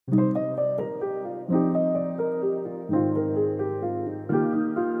You've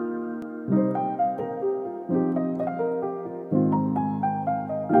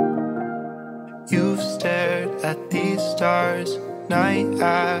stared at these stars night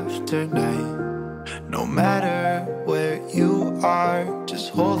after night. No matter where you are, just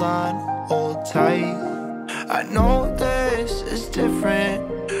hold on, hold tight. I know this is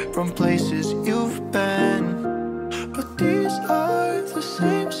different from places you've been, but these are the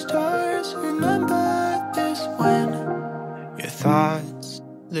same stars. Remember this when your thoughts,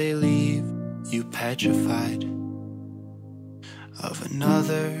 they leave you petrified of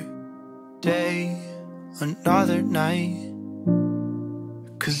another day, another night.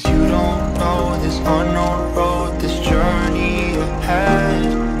 'Cause you don't know this unknown road, this journey ahead,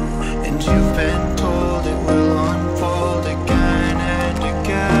 and you've been told it will unfold again and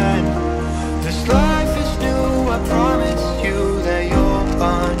again. This life is new, I promise you that you'll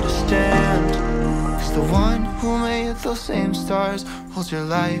understand. 'Cause the one who made those same stars holds your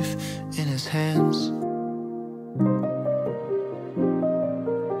life in his hands.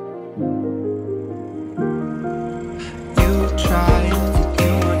 You tried, and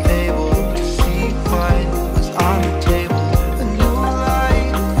you were able to see what was on the table. A new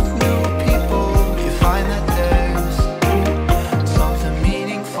light, new people. You find that there's something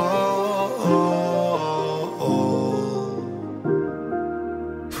meaningful.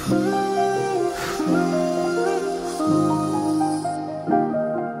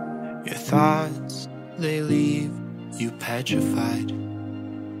 Your thoughts, they leave you petrified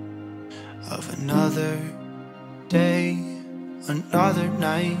of another day, another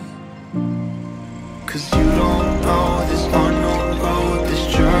night. 'Cause you don't know this unknown road, this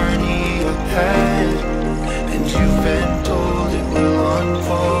journey ahead, and you've been told it will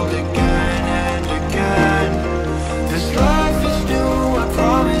unfold again and again. This life is new, I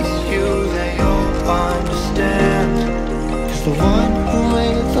promise you that you'll understand. 'Cause the one who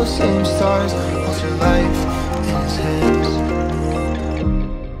made those same stars holds your life in his hands.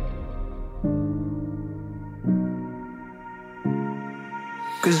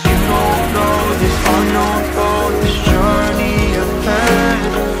 Cause you don't know this unknown road, this journey ahead,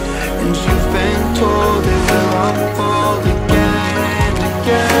 and you've been told it will unfold again and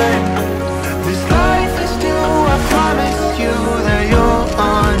again. This life is new, I promise you that you'll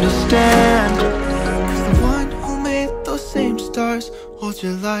understand. Cause the one who made those same stars holds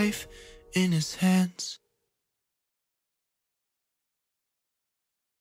your life in his hands.